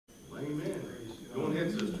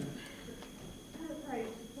ahead, sister. I had a praise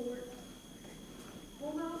report.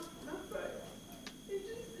 Well, my foot,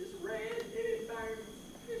 it's red and it burns.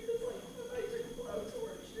 It's just like somebody took a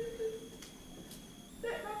blowtorch and just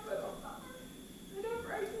set my foot on fire. And I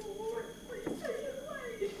praise the Lord for His taking it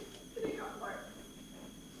away. And it got worse.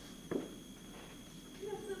 And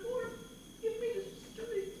I said, Lord, give me the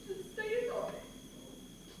strength to stand on it.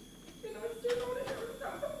 And I stood on it every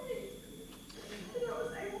time I went. And I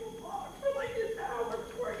was able to walk for like an hour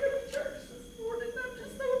before I go to church this morning. I'm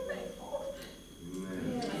just so thankful.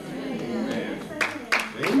 Amen. Amen.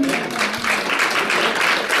 Amen.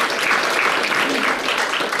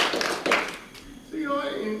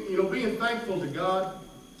 So, being thankful to God,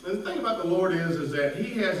 and the thing about the Lord is that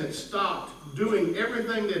He hasn't stopped doing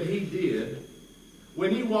everything that He did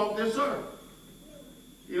when He walked this earth.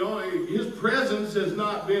 His presence has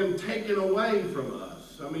not been taken away from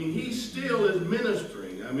us. I mean, He still is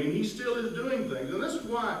ministering. I mean, He still is doing things. And that's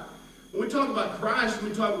why when we talk about Christ and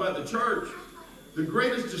we talk about the church, the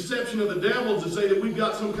greatest deception of the devil is to say that we've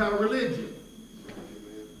got some kind of religion.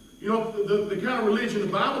 The kind of religion the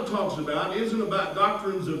Bible talks about isn't about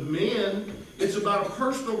doctrines of men. It's about a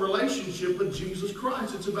personal relationship with Jesus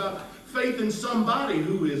Christ. It's about faith in somebody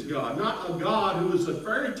who is God. Not a God who is a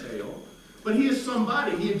fairy tale, but He is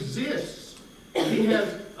somebody. He exists. He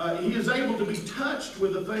is able to be touched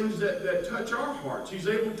with the things that touch our hearts. He's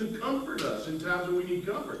able to comfort us in times when we need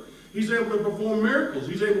comfort. He's able to perform miracles.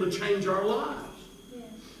 He's able to change our lives.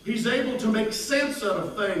 He's able to make sense out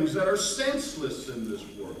of things that are senseless in this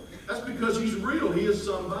world. That's because He's real. He is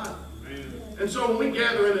somebody. Amen. And so when we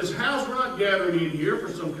gather in His house, we're not gathering in here for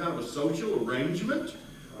some kind of a social arrangement.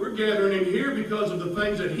 We're gathering in here because of the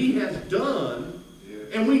things that He has done,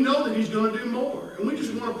 and we know that He's going to do more. And we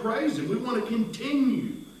just want to praise Him. We want to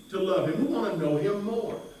continue to love Him. We want to know Him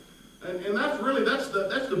more. And that's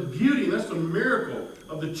the beauty, and that's the miracle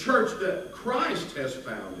of the church that Christ has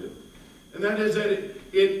founded. And that is that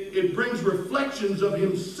it brings reflections of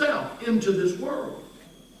Himself into this world.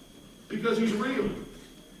 Because He's real.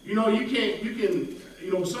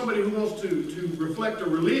 Somebody who wants to reflect a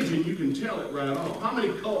religion, you can tell it right off. How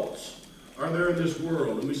many cults are there in this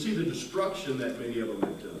world? And we see the destruction that many of them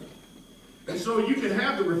have done. And so you can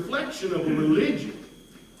have the reflection of a religion.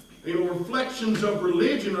 Reflections of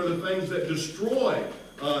religion are the things that destroy,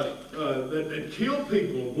 that kill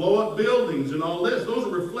people, blow up buildings and all this. Those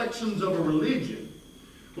are reflections of a religion.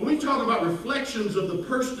 When we talk about reflections of the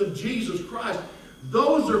person of Jesus Christ,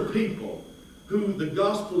 those are people who the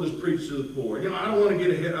gospel is preached to the poor. I don't want to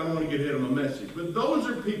get ahead of my message, but those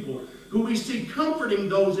are people who we see comforting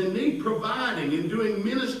those in need, providing and doing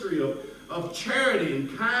ministry of charity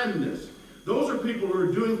and kindness. Those are people who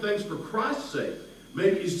are doing things for Christ's sake.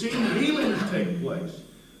 Maybe you've seen healings take place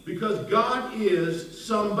because God is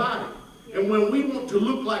somebody. And when we want to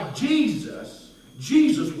look like Jesus,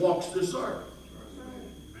 Jesus walks this earth.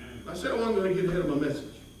 I said I wasn't going to get ahead of my message.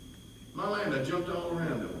 My land, I jumped all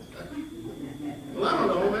around it. Well, I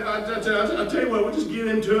don't know. I'll tell you what, we'll just get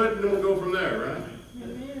into it and then we'll go from there, right?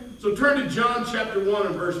 Amen. So turn to John chapter 1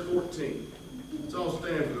 and verse 14. Let's all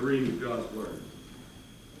stand for the reading of God's Word.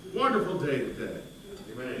 Wonderful day today.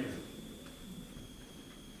 Amen.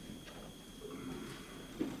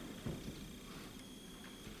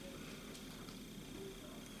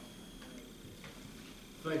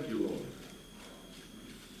 Thank you, Lord.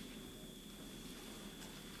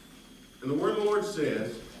 And the word of the Lord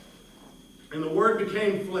says, "And the Word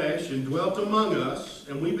became flesh and dwelt among us,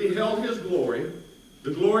 and we beheld His glory.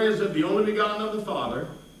 The glory is of the only begotten of the Father,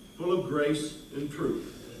 full of grace and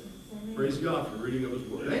truth." Amen. Praise God for the reading of His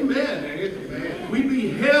Word. Amen. Amen. We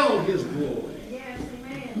beheld His glory. Yes,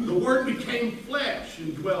 amen. The Word became flesh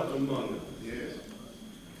and dwelt among us.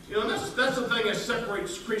 Yes. That's the thing that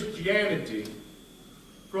separates Christianity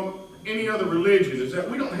from any other religion, is that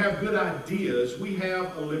we don't have good ideas. We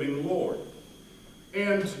have a living Lord.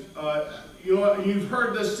 And, you've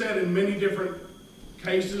heard this said in many different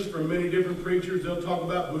cases from many different preachers. They'll talk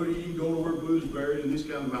about Buddha. You can go to where Buddha's buried, and this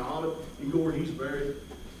kind of Muhammad, you can go where he's buried.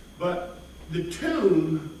 But the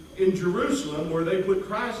tomb in Jerusalem where they put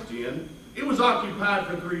Christ in, it was occupied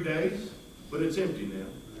for 3 days, but it's empty now.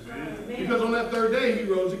 Amen. Because on that third day, He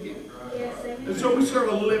rose again. Yes, amen. And so we serve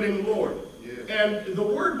a living Lord. And the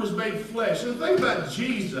Word was made flesh. And the thing about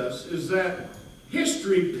Jesus is that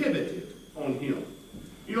history pivoted on Him.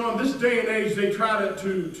 In this day and age, they try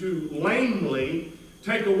to lamely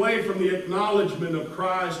take away from the acknowledgement of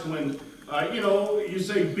Christ when, you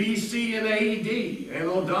say BC and AD,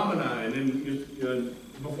 Anno Domini, and then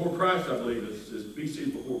before Christ, I believe, is BC is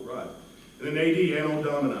before Christ. And then AD, Anno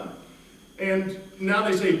Domini. And now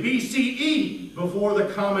they say BCE, before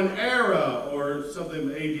the common era, or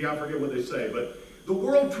something AD, I forget what they say, but the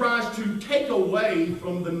world tries to take away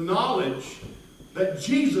from the knowledge that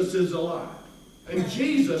Jesus is alive. And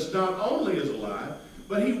Jesus not only is alive,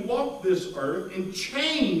 but he walked this earth and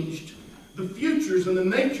changed the futures and the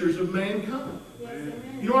natures of mankind. Yes,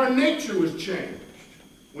 amen. You know, our nature was changed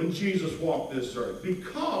when Jesus walked this earth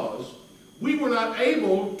because we were not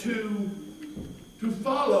able to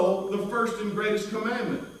follow the first and greatest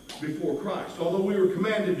commandment before Christ. Although we were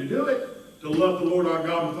commanded to do it, to love the Lord our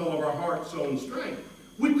God with all of our heart, soul, and strength,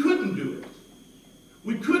 we couldn't do it.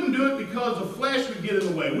 We couldn't do it because the flesh would get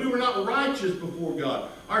in the way. We were not righteous before God.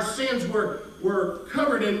 Our sins were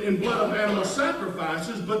covered in blood of animal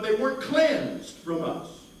sacrifices, but they weren't cleansed from us.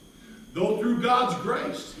 Though through God's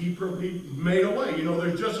grace, he made a way. You know,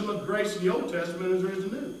 there's just as much grace in the Old Testament as there is in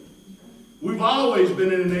the New. We've always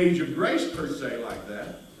been in an age of grace, per se, like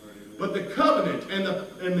that. But the covenant and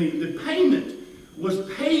the payment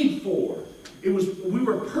was paid for. We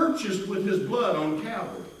were purchased with his blood on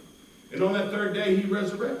Calvary. And on that third day, he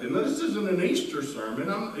resurrected. Now, this isn't an Easter sermon.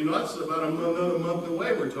 That's about another month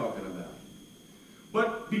away we're talking about.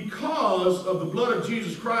 But because of the blood of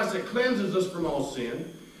Jesus Christ that cleanses us from all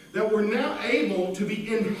sin, that we're now able to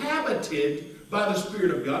be inhabited by the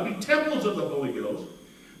Spirit of God, be temples of the Holy Ghost,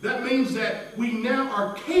 that means that we now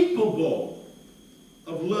are capable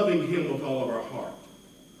of loving him with all of our heart,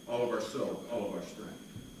 all of our soul, all of our strength.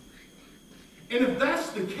 And if that's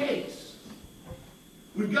the case,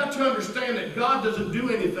 we've got to understand that God doesn't do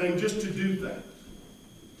anything just to do things.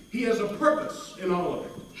 He has a purpose in all of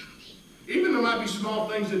it. Even there might be small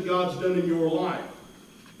things that God's done in your life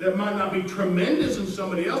that might not be tremendous in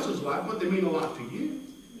somebody else's life, but they mean a lot to you.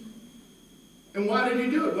 And why did he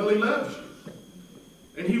do it? Well, he loves you.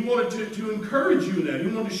 And he wanted to encourage you in that. He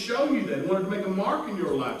wanted to show you that. He wanted to make a mark in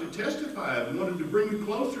your life, to testify of it. He wanted to bring you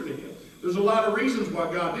closer to him. There's a lot of reasons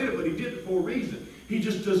why God did it, but he did it for a reason. He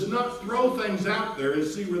just does not throw things out there and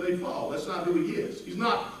see where they fall. That's not who he is. He's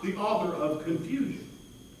not the author of confusion.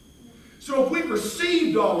 So if we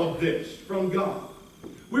received all of this from God,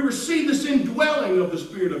 we receive this indwelling of the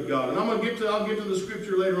Spirit of God. And I'll get to the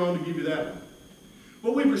scripture later on to give you that one.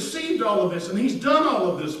 But we've received all of this, and he's done all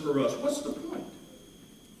of this for us. What's the point?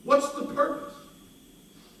 What's the purpose?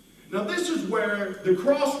 Now, this is where the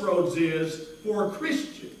crossroads is for a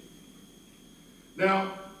Christian.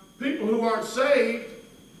 Now, people who aren't saved,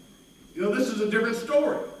 this is a different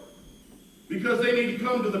story. Because they need to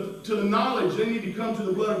come to the knowledge, they need to come to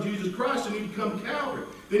the blood of Jesus Christ, they need to come to Calvary.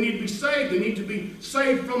 They need to be saved. They need to be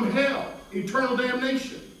saved from hell, eternal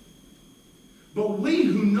damnation. But we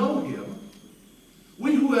who know him,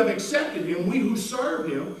 we who have accepted him, we who serve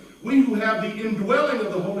him, we who have the indwelling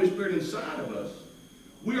of the Holy Spirit inside of us,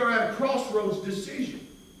 we are at a crossroads decision.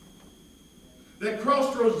 That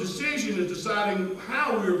crossroads decision is deciding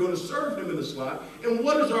how we are going to serve him in this life and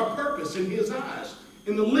what is our purpose in his eyes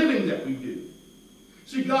in the living that we do.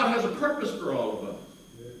 See, God has a purpose for all of us.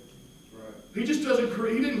 Yeah, that's right. He just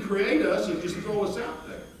he didn't create us and just throw us out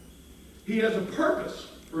there. He has a purpose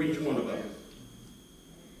for each one of us.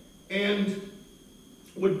 And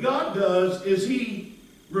what God does is he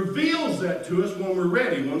reveals that to us when we're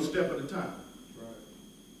ready, one step at a time. Right.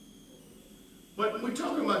 But we're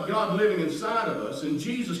talking about God living inside of us and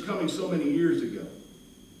Jesus coming so many years ago.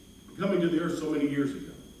 Coming to the earth so many years ago.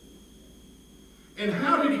 And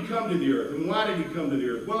how did he come to the earth? And why did he come to the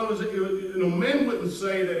earth? Well, men wouldn't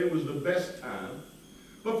say that it was the best time,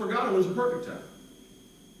 but for God it was the perfect time.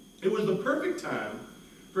 It was the perfect time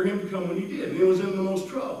for him to come when he did. And it was in the most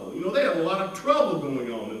trouble. They had a lot of trouble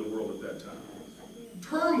going on in the world at that time.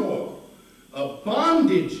 Turmoil,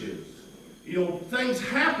 bondages, things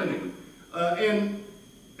happening. And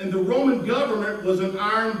the Roman government was an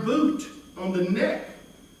iron boot on the neck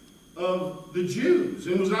of the Jews.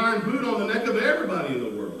 It was an iron boot on the neck of everybody in the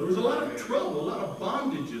world. There was a lot of trouble, a lot of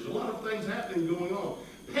bondages, a lot of things happening going on.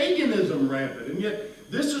 Paganism rampant. And yet,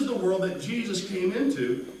 this is the world that Jesus came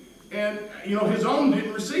into. And, his own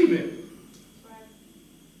didn't receive him.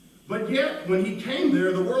 But yet, when he came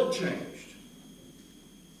there, the world changed.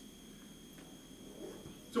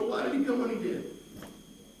 So why did he come when he did?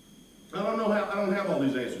 I don't have all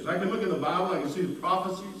these answers. I can look in the Bible, I can see the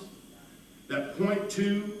prophecies that point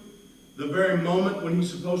to the very moment when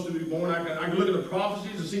he's supposed to be born. I can look at the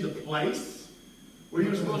prophecies and see the place where he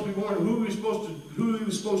was supposed to be born, who he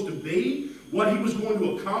was supposed to be, what he was going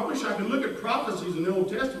to accomplish. I can look at prophecies in the Old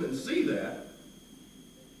Testament and see that.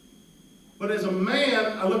 But as a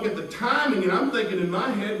man, I look at the timing and I'm thinking in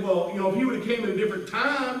my head, well, if he would have came at a different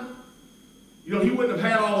time, he wouldn't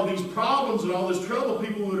have had all of these problems and all this trouble.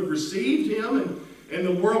 People would have received him and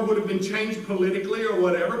the world would have been changed politically or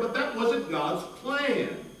whatever, but that wasn't God's plan.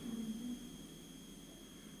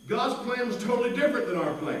 God's plan was totally different than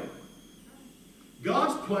our plan.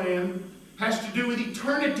 God's plan has to do with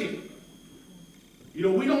eternity. You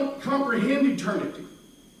know, we don't comprehend eternity,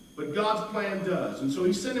 but God's plan does. And so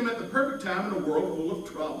he sent him at the perfect time in a world full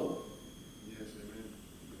of trouble. Yes, amen.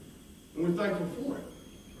 And we're thankful for it.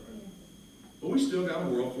 But we still got a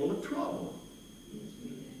world full of trouble.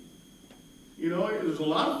 You know, there's a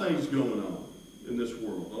lot of things going on in this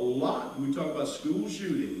world. A lot. We talk about school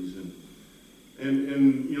shootings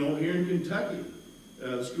and you know, here in Kentucky,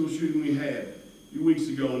 the school shooting we had a few weeks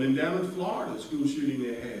ago, and then down in Florida, the school shooting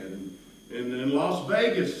they had, and in Las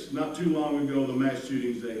Vegas not too long ago, the mass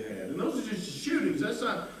shootings they had. And those are just shootings. That's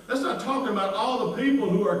not talking about all the people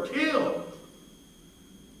who are killed.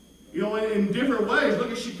 You know, in different ways. Look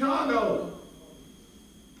at Chicago.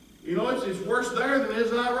 You know, it's worse there than it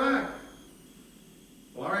is in Iraq.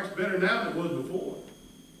 Well, Iraq's better now than it was before.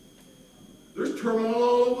 There's turmoil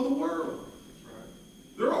all over the world.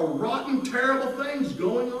 There are rotten, terrible things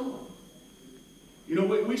going on. You know,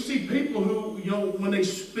 we see people who, you know, when they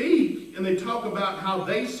speak and they talk about how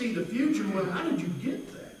they see the future, well, how did you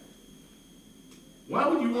get that? Why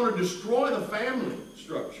would you want to destroy the family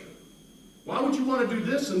structure? Why would you want to do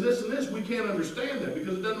this and this and this? We can't understand that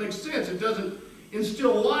because it doesn't make sense. It doesn't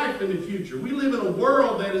instill life in the future. We live in a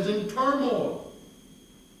world that is in turmoil.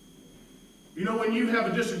 You know, when you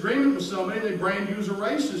have a disagreement with somebody, they brand you as a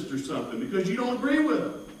racist or something because you don't agree with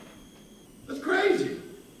them. That's crazy.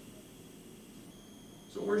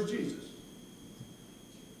 So where's Jesus?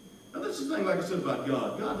 Now this is the thing, like I said about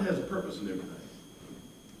God. God has a purpose in everything.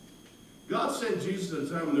 God sent Jesus at a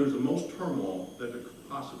time when there was the most turmoil that there could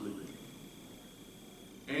possibly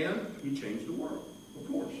be. And he changed the world. Of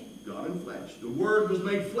course, God in flesh. The Word was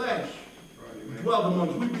made flesh. He dwelled among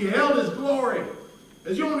us. We beheld his glory.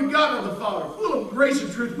 As the only begotten of the Father, full of grace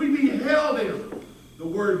and truth, we beheld him, the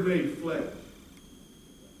Word made flesh.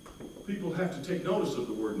 People have to take notice of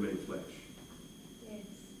the Word made flesh. Yes.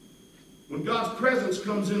 When God's presence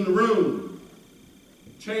comes in the room,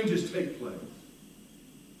 changes take place.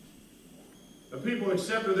 The people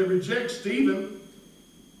accept or they reject Stephen.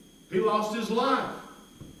 He lost his life.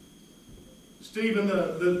 Stephen,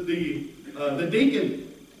 the deacon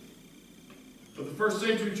of the first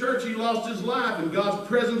century church, he lost his life, and God's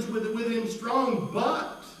presence with him strong.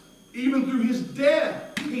 But even through his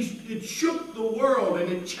death, it shook the world and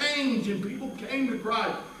it changed, and people came to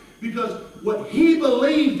Christ because what he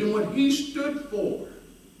believed and what he stood for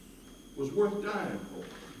was worth dying for.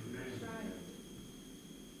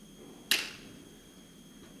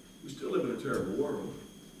 We still live in a terrible world.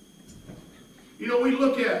 You know, we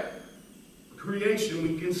look at creation,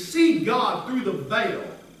 we can see God through the veil.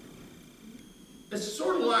 It's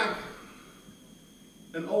sort of like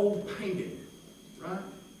an old painting, right?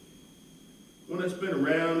 One that's been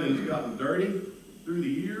around and it's gotten dirty through the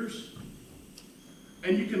years.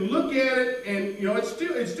 And you can look at it and, you know, it's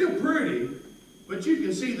still pretty, but you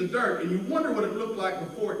can see the dirt and you wonder what it looked like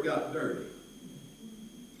before it got dirty.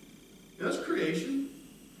 And that's creation.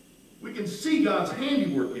 We can see God's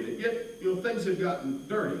handiwork in it, yet, you know, things have gotten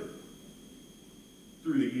dirty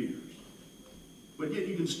through the years. But yet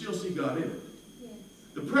you can still see God in it. Yes.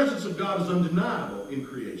 The presence of God is undeniable in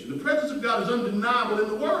creation. The presence of God is undeniable in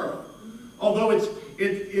the world. Although it's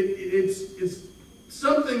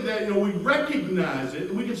something that, you know, we recognize it,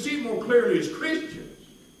 and we can see it more clearly as Christians.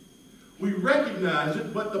 We recognize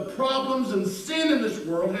it, but the problems and sin in this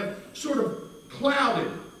world have sort of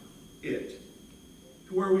clouded it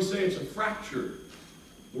to where we say it's a fractured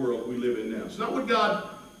world we live in now. It's not what God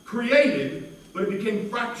created, but it became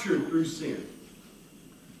fractured through sin.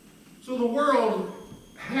 So the world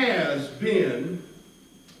has been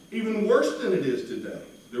even worse than it is today.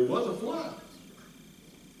 There was a flood.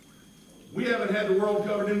 We haven't had the world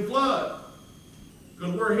covered in flood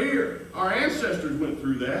because we're here. Our ancestors went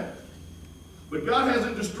through that. But God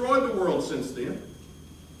hasn't destroyed the world since then.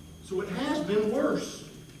 So it has been worse.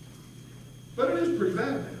 But it is pretty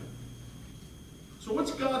bad now. So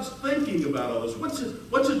what's God's thinking about all this? What's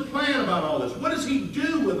his plan about all this? What does he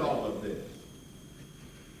do with all of this?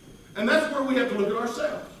 And that's where we have to look at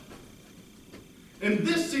ourselves. And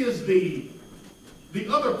this is the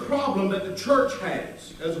other problem that the church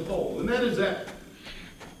has as a whole. And that is that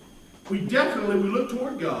we look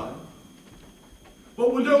toward God,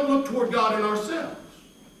 but we don't look toward God in ourselves.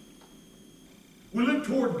 We look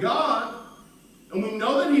toward God, and we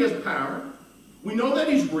know that he has power. We know that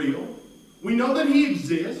he's real. We know that he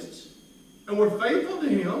exists, and we're faithful to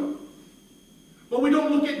him. But we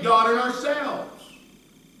don't look at God in ourselves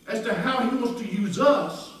as to how he wants to use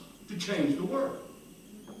us to change the world.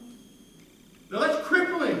 Now that's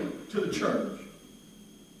crippling to the church.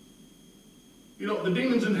 You know, the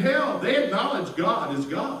demons in hell, they acknowledge God as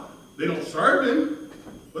God. They don't serve him,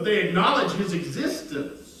 but they acknowledge his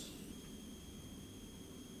existence.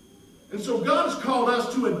 And so God has called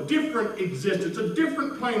us to a different existence, a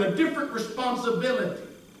different plane, a different responsibility.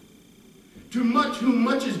 To much whom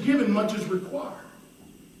much is given, much is required.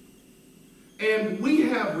 And we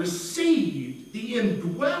have received the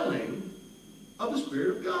indwelling of the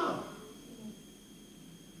Spirit of God.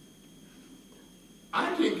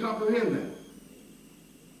 I can't comprehend that.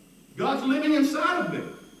 God's living inside of me.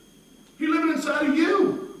 He's living inside of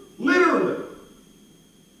you. Literally.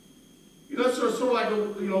 You know, it's sort of like,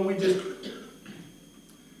 you know,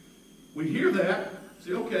 we hear that,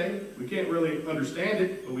 say, okay, we can't really understand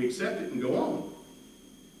it, but we accept it and go on.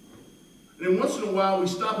 And then once in a while we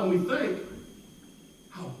stop and we think,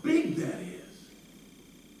 how big that is.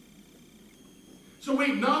 So we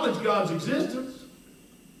acknowledge God's existence.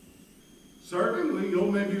 Serving, you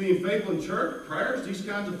know, maybe being faithful in church, prayers, these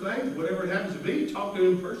kinds of things, whatever it happens to be, talk to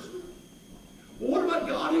him in person. Well, what about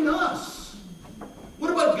God in us?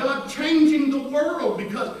 What about God changing the world?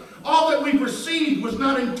 Because all that we've received was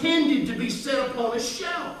not intended to be set upon a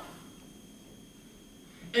shelf.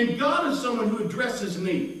 And God is someone who addresses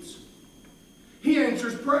needs. He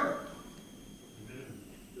answers prayer.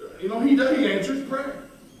 You know, he answers prayer.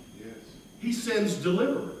 Yes. He sends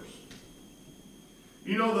deliverers.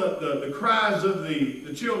 You know, the cries of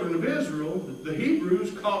the children of Israel, the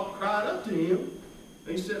Hebrews cried up to him.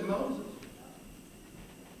 They sent Moses.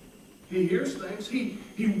 He hears things.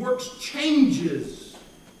 He works changes.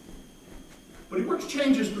 But he works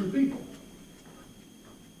changes through people.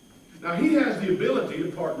 Now, he has the ability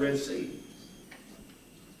to part Red Seas.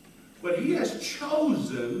 But he has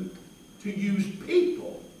chosen to use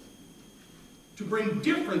people to bring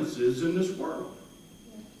differences in this world.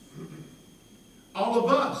 All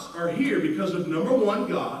of us are here because of, number one,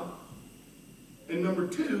 God, and number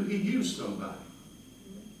two, he used somebody.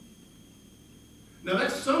 Now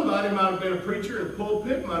that somebody might have been a preacher in a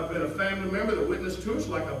pulpit, might have been a family member that witnessed to us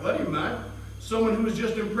like a buddy of mine, someone who was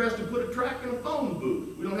just impressed to put a track in a phone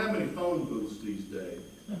booth. We don't have many phone booths these days.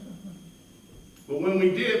 But when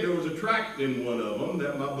we did, there was a tract in one of them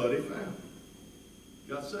that my buddy found.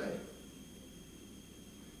 Got saved.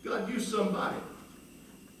 God used somebody.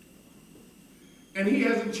 And he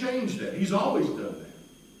hasn't changed that. He's always done that.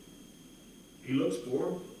 He looks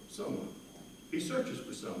for someone. He searches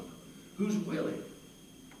for someone who's willing.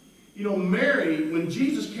 You know, Mary, when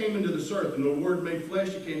Jesus came into this earth and the Word made flesh,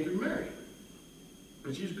 he came through Mary.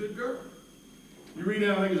 And she's a good girl. You read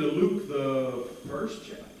out, I think it's Luke the first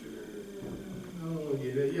chapter. Oh,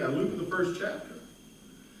 yeah, Luke the first chapter.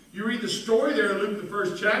 You read the story there in Luke the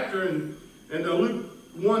first chapter, and Luke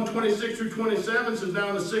 1:26 through 27 says, now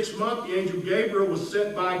in the 6th month, the angel Gabriel was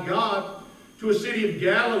sent by God to a city of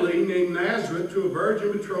Galilee named Nazareth to a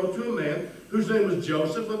virgin betrothed to a man whose name was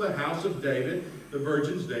Joseph of the house of David. The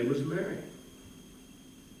virgin's name was Mary.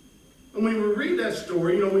 And when we read that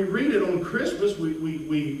story, you know, we read it on Christmas.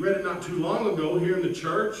 We read it not too long ago here in the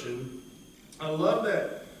church, and I love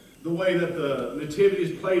that, the way that the nativity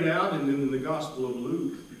is played out in the Gospel of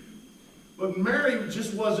Luke. But Mary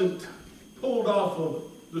just wasn't pulled off of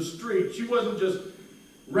the street. She wasn't just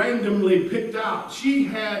randomly picked out. She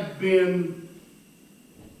had been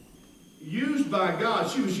used by God.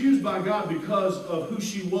 She was used by God because of who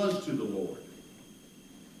she was to the Lord.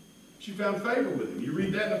 She found favor with him. You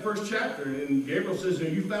read that in the first chapter, and Gabriel says,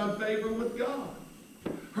 you found favor with God.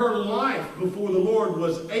 Her life before the Lord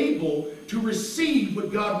was able to receive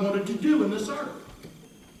what God wanted to do in this earth.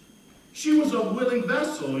 She was a willing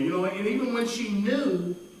vessel, you know, and even when she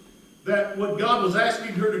knew that what God was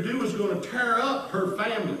asking her to do was going to tear up her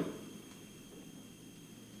family.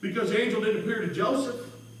 Because the angel didn't appear to Joseph,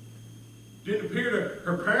 didn't appear to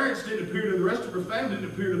her parents, didn't appear to the rest of her family,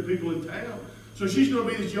 didn't appear to the people in town. So she's going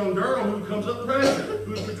to be this young girl who comes up pregnant,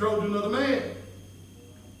 who is betrothed to another man.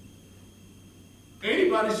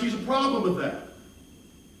 Anybody sees a problem with that.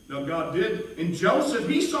 Now God did. And Joseph,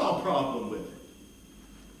 he saw a problem with it.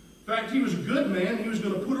 In fact, he was a good man. He was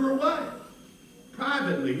going to put her away.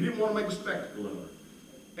 Privately. He didn't want to make a spectacle of her.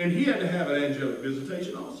 And he had to have an angelic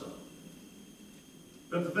visitation also.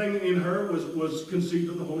 But the thing in her was conceived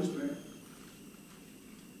of the Holy Spirit.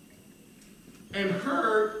 And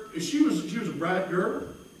she was a bright girl.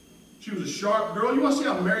 She was a sharp girl. You want to see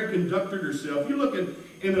how Mary conducted herself. You look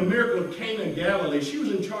in the miracle of Cana in Galilee, she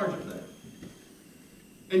was in charge of that.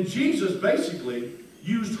 And Jesus basically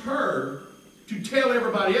used her to tell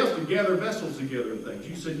everybody else to gather vessels together and things.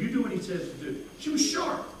 He said, you do what he says to do. She was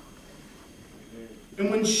sharp. And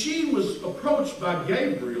when she was approached by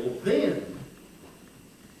Gabriel, then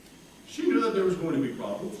that there was going to be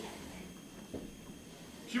problems.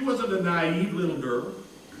 She wasn't a naive little girl.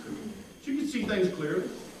 She could see things clearly.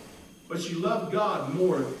 But she loved God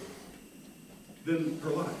more than her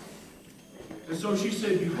life. And so she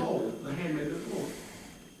said, behold, the handmaid of the Lord.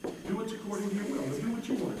 Do what's according to your will. But do what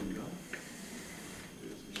you want to do, God.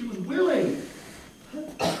 She was willing.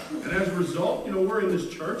 And as a result, we're in this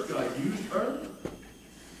church. God used her.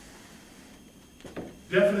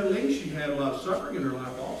 Definitely, she had a lot of suffering in her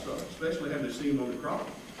life also, especially having to see him on the cross.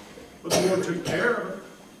 But the Lord took care of her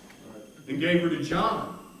and gave her to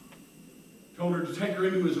John. Told her to take her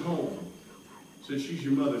into his home. Said, she's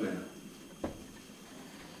your mother now.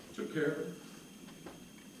 Took care of her.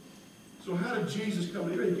 So how did Jesus come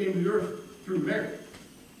to the earth? He came to the earth through Mary.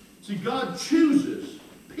 See, God chooses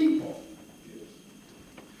people.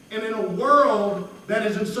 And in a world that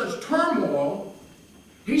is in such turmoil,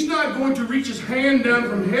 He's not going to reach His hand down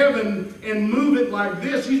from heaven and move it like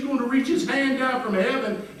this. He's going to reach His hand down from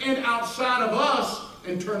heaven and outside of us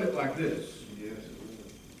and turn it like this.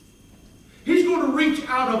 He's going to reach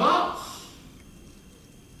out of us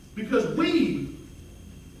because we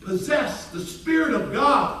possess the Spirit of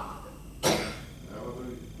God.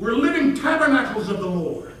 We're living tabernacles of the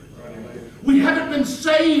Lord. We haven't been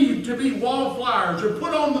saved to be wallflowers or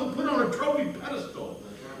put on a trophy pedestal.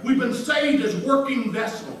 We've been saved as working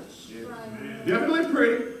vessels. Definitely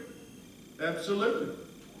pretty. Absolutely.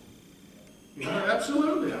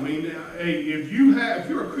 Absolutely. I mean, hey, if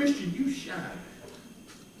you're a Christian, you shine.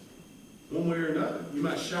 One way or another. You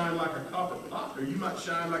might shine like a copper pot, or you might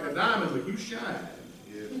shine like a diamond, but you shine.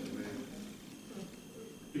 Yes, amen.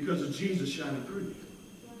 Because of Jesus shining through you.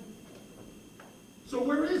 So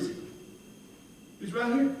where is He? He's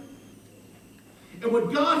right here. And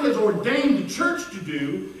what God has ordained the church to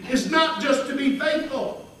do is not just to be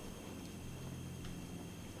faithful.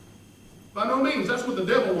 By no means. That's what the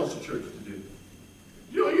devil wants the church to do.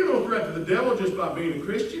 You're no threat to the devil just by being a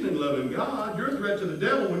Christian and loving God. You're a threat to the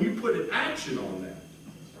devil when you put an action on that.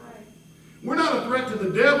 Right. We're not a threat to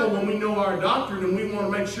the devil when we know our doctrine and we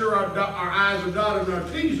want to make sure our I's are dotted and our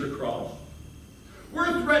T's are crossed. We're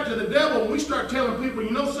a threat to the devil when we start telling people,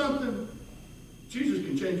 you know something? Jesus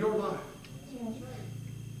can change your life.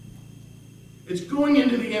 It's going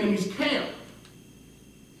into the enemy's camp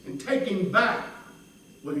and taking back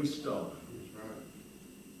what he stole.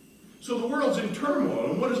 So the world's in turmoil,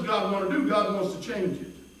 and what does God want to do? God wants to change it.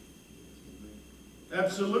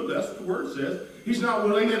 Absolutely, that's what the Word says. He's not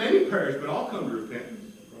willing that any perish, but all come to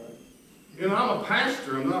repentance. I'm a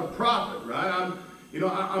pastor, I'm not a prophet, right?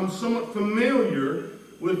 I'm somewhat familiar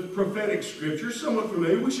with prophetic scripture, somewhat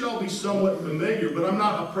familiar. We should all be somewhat familiar, but I'm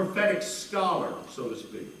not a prophetic scholar, so to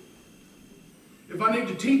speak. If I need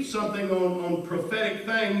to teach something on prophetic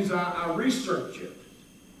things, I research it.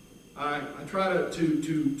 I try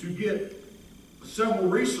to get several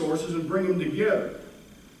resources and bring them together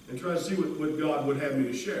and try to see what God would have me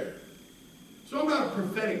to share. So I'm not a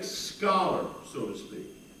prophetic scholar, so to speak.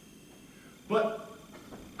 But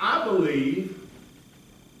I believe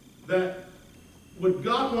that what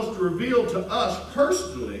God wants to reveal to us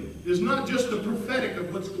personally is not just the prophetic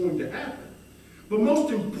of what's going to happen. But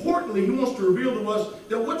most importantly, He wants to reveal to us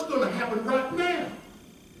that what's going to happen right now.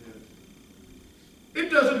 It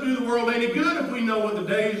doesn't do the world any good if we know what the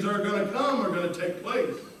days are going to come, are going to take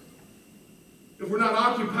place. If we're not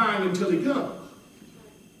occupying until He comes.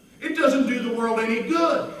 It doesn't do the world any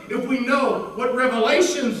good if we know what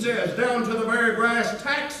Revelation says down to the very brass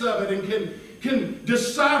tacks of it and can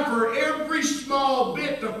decipher every small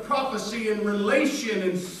bit of prophecy and relation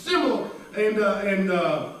and symbolism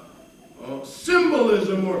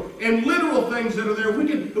and literal things that are there.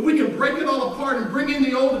 If we can break it all apart and bring in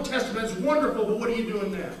the Old Testament, it's wonderful, but what are you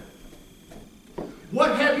doing now?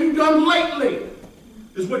 What have you done lately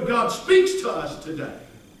is what God speaks to us today.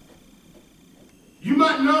 You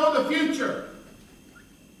might know the future,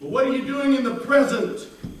 but what are you doing in the present?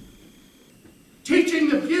 Teaching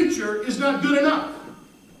the future is not good enough.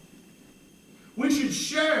 We should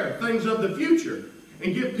share things of the future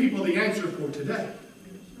and give people the answer for today.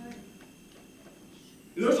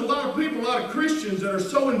 There's a lot of people, a lot of Christians that are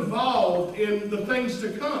so involved in the things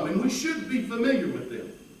to come, and we should be familiar with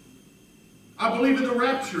them. I believe in the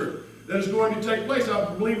rapture that is going to take place.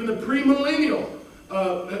 I believe in the premillennial.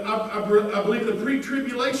 I believe in the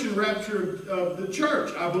pre-tribulation rapture of the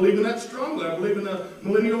church. I believe in that strongly. I believe in the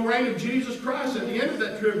millennial reign of Jesus Christ at the end of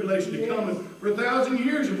that tribulation to come for 1,000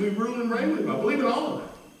 years and we rule and reign with Him. I believe in all of that.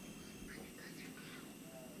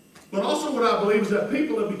 But also what I believe is that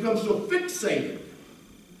people have become so fixated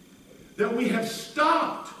that we have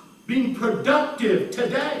stopped being productive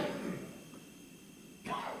today.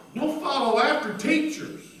 We'll follow after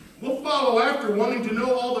teachers. We'll follow after wanting to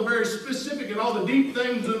know all the very specific and all the deep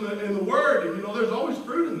things in the Word. And, there's always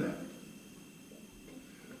fruit in that.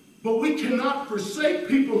 But we cannot forsake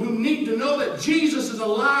people who need to know that Jesus is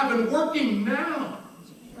alive and working now.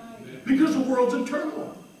 Because the world's in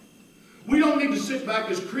turmoil. We don't need to sit back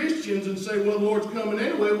as Christians and say, well, the Lord's coming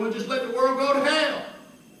anyway. We'll just let the world go to hell.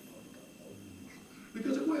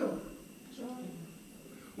 Because it will.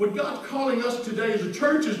 What God's calling us today as a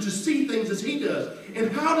church is to see things as He does.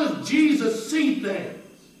 And how does Jesus see things?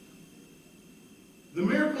 The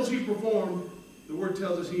miracles He performed, the Word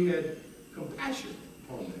tells us He had compassion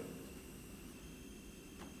on them.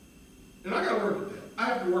 And I got to work at that. I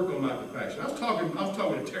have to work on my compassion. I was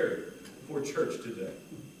talking to Terry before church today.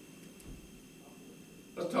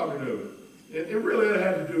 I was talking to him. It really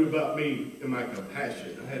had to do about me and my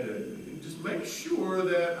compassion. I had to just make sure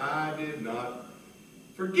that I did not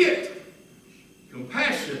forget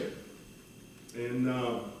compassion in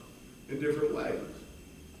different ways.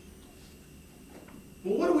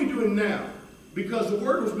 Well, what are we doing now? Because the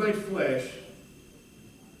Word was made flesh,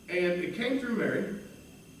 and it came through Mary.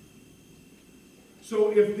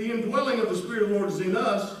 So if the indwelling of the Spirit of the Lord is in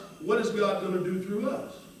us, what is God going to do through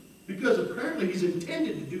us? Because apparently He's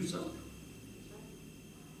intended to do something.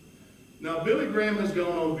 Now, Billy Graham has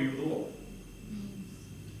gone on to be with the Lord.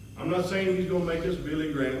 I'm not saying He's going to make us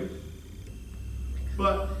Billy Graham,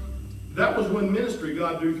 but that was one ministry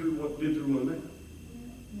God did through one man.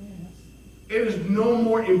 It is no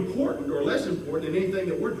more important or less important than anything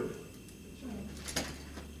that we're doing.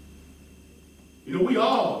 We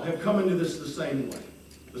all have come into this the same way,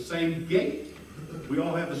 the same gate. We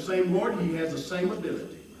all have the same Lord. He has the same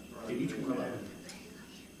ability in each one of us.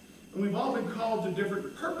 And we've all been called to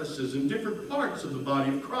different purposes in different parts of the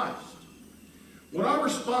body of Christ. What our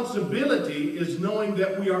responsibility is knowing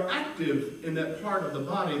that we are active in that part of the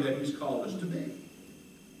body that He's called us to be.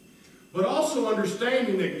 But also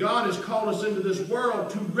understanding that God has called us into this world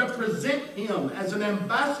to represent Him as an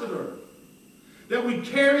ambassador. That we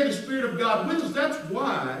carry the Spirit of God with us. That's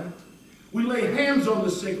why we lay hands on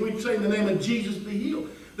the sick. We say in the name of Jesus, be healed.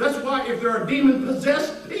 That's why if there are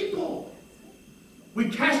demon-possessed people, we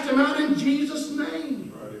cast them out in Jesus'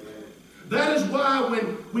 name. That is why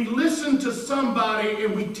when we listen to somebody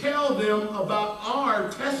and we tell them about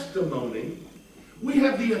our testimony, we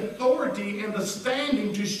have the authority and the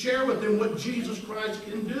standing to share with them what Jesus Christ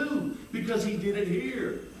can do, because He did it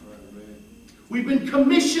here. We've been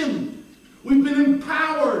commissioned. We've been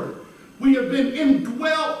empowered. We have been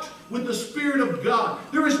indwelt with the Spirit of God.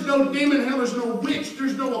 There is no demon, hell, there's no witch,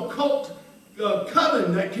 there's no occult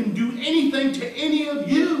coven that can do anything to any of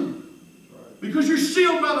you. Because you're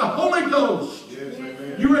sealed by the Holy Ghost. Yes,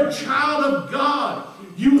 amen. You're a child of God.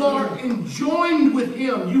 You are enjoined with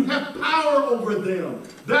Him. You have power over them.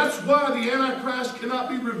 That's why the Antichrist cannot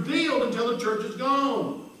be revealed until the church is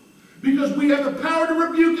gone. Because we have the power to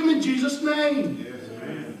rebuke him in Jesus' name. Yes,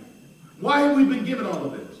 amen. Why have we been given all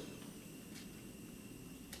of this?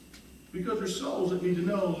 Because there's souls that need to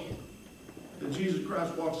know that Jesus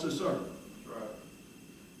Christ walks this earth. That's right.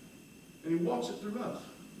 And He walks it through us.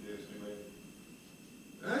 Yes, amen.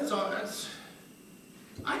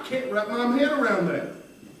 I can't wrap my head around that.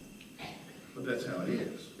 But that's how it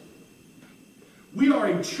is. We are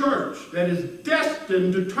a church that is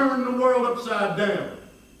destined to turn the world upside down.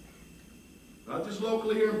 Not just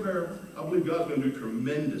locally here in Paraffin. I believe God's going to do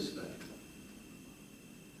tremendous things.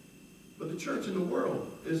 But the church in the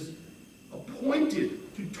world is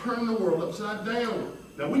appointed to turn the world upside down.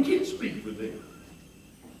 Now, we can't speak for them.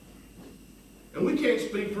 And we can't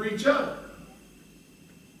speak for each other.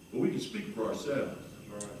 But we can speak for ourselves.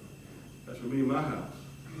 That's right. That's for me and my house.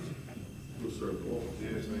 We'll serve the Lord.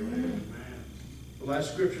 Yes, amen. The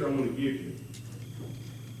last scripture I'm going to give you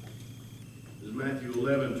is Matthew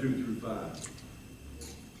 11, 2 through 5.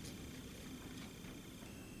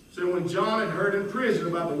 So when John had heard in prison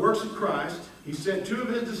about the works of Christ, he sent two of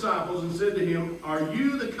his disciples and said to him, "Are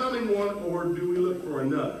you the coming one, or do we look for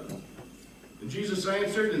another?" And Jesus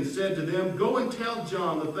answered and said to them, "Go and tell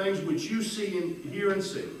John the things which you see and hear and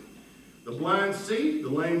see. The blind see, the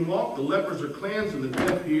lame walk, the lepers are cleansed, and the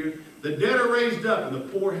deaf hear. The dead are raised up, and the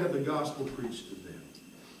poor have the gospel preached to them."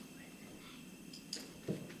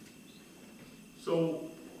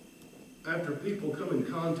 So, after people come in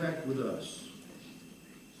contact with us,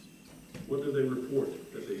 what do they report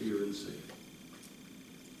that they hear and see?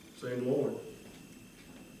 Saying, "Lord."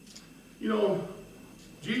 You know,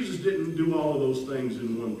 Jesus didn't do all of those things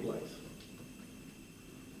in one place.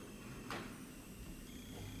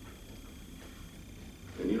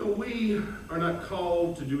 And you know, we are not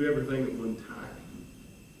called to do everything at one time.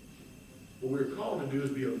 What we're called to do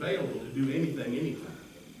is be available to do anything, anytime.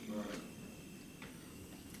 Right.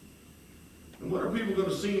 And what are people going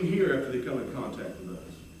to see and hear after they come in contact with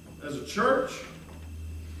us? As a church,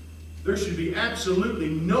 there should be absolutely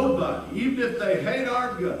nobody, even if they hate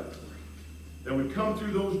our guts, that would come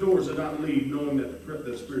through those doors and not leave knowing that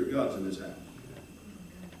the Spirit of God's in this house.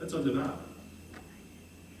 That's undeniable.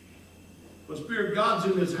 But the Spirit of God's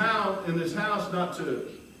in this house not to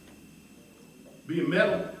be a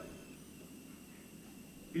meddler.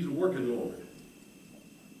 He's a working Lord.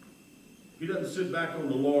 He doesn't sit back on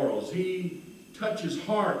the laurels. He touches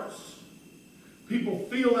hearts. People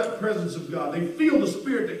feel that presence of God. They feel the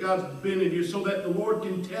Spirit that God's been in you so that the Lord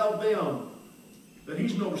can tell them that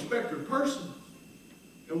He's no respecter of persons.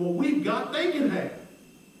 And what we've got, they can have.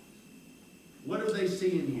 What do they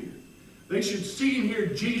see and hear? They should see and hear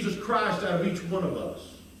Jesus Christ out of each one of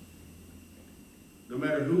us. No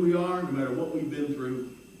matter who we are, no matter what we've been through,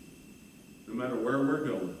 no matter where we're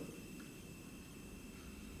going.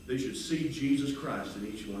 They should see Jesus Christ in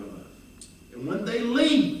each one of us. And when they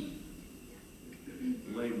leave,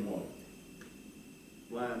 lame walk,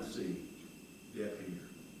 blind see, deaf hear.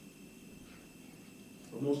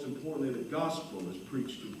 But most importantly, the gospel is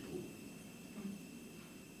preached to the poor.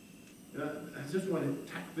 And I just want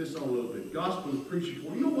to tack this on a little bit. Gospel is preached to the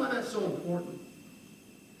poor. You know why that's so important?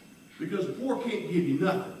 Because the poor can't give you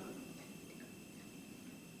nothing.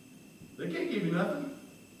 They can't give you nothing.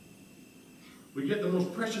 But yet the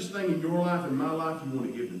most precious thing in your life and my life, you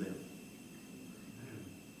want to give to them.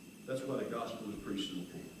 That's why the gospel is preached to the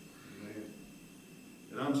poor.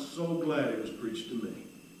 And I'm so glad it was preached to me.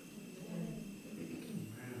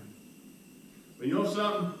 But you know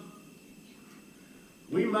something?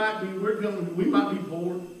 We might be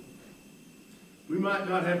poor. We might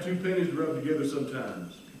not have two pennies to rub together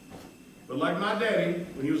sometimes. But like my daddy,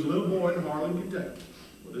 when he was a little boy in Harlan, Kentucky.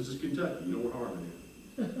 Well, this is Kentucky. You know where Harlan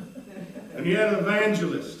is. And he had an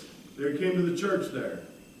evangelist. They came to the church there.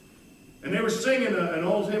 And they were singing an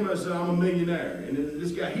old hymn that said, I'm a millionaire. And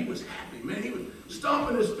this guy, he was happy, man. He was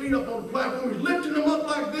stomping his feet up on the platform. He was lifting them up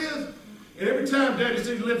like this. And every time Daddy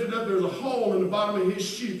said he lifted up, there was a hole in the bottom of his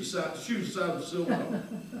shoe, the side of the silver.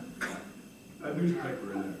 A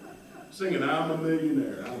newspaper in there. Singing, I'm a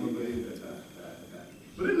millionaire. I'm a millionaire.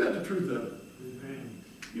 But isn't that the truth of it?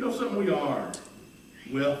 You know something? We are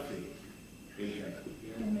wealthy in heaven.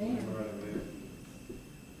 Amen.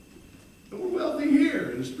 And we're wealthy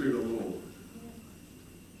here in the Spirit of the Lord.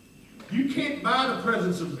 You can't buy the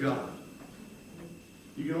presence of God.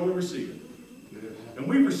 You can only receive it. And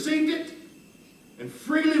we've received it, and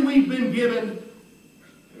freely we've been given,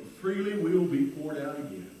 and freely we will be poured out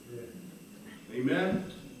again. Amen?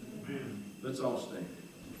 Amen. Let's all stand.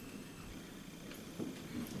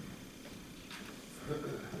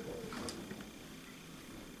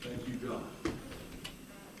 Thank you, God.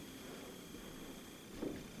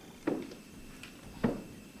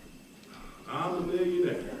 I'm a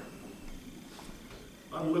millionaire.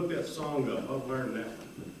 I've looked that song up. I've learned that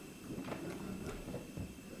one.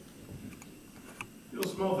 You know,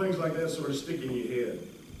 small things like that sort of stick in your head.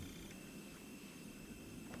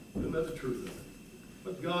 Isn't that the truth of it?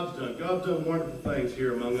 What God's done. God's done wonderful things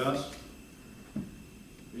here among us.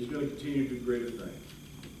 He's going to continue to do greater things.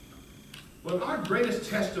 But our greatest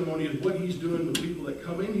testimony is what He's doing with people that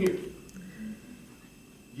come in here.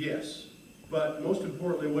 Yes. But most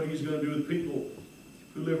importantly, what He's going to do with people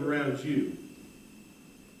who live around you.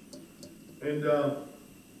 And,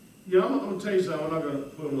 I'm going to tell you something. I'm not going to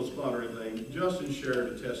put him on the spot or anything. Justin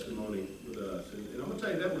shared a testimony with us. And I'm going to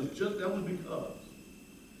tell you, that was because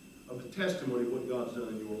of the testimony of what God's done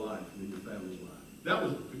in your life and in your family's life. That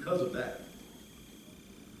was because of that.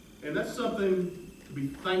 And that's something to be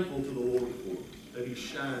thankful to the Lord for, that He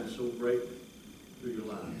shines so brightly through your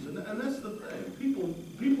lives. And that's the thing.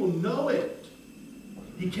 People know it.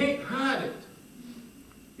 You can't hide it.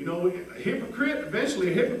 You know, a hypocrite,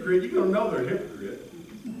 eventually a hypocrite, you're going to know they're a hypocrite.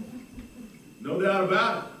 No doubt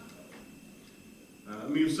about it. I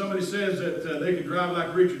mean, if somebody says that they can drive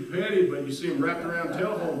like Richard Petty, but you see them wrapped around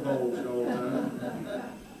telephone poles all the time,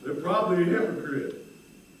 they're probably a hypocrite.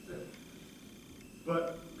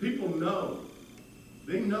 But people know.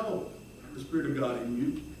 They know the Spirit of God in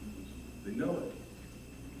you. They know it.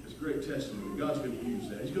 It's great testimony. God's going to use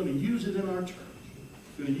that. He's going to use it in our church.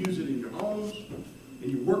 He's going to use it in your homes, in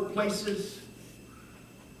your workplaces.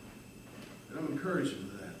 And I'm encouraging you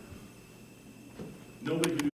with that. Nobody can do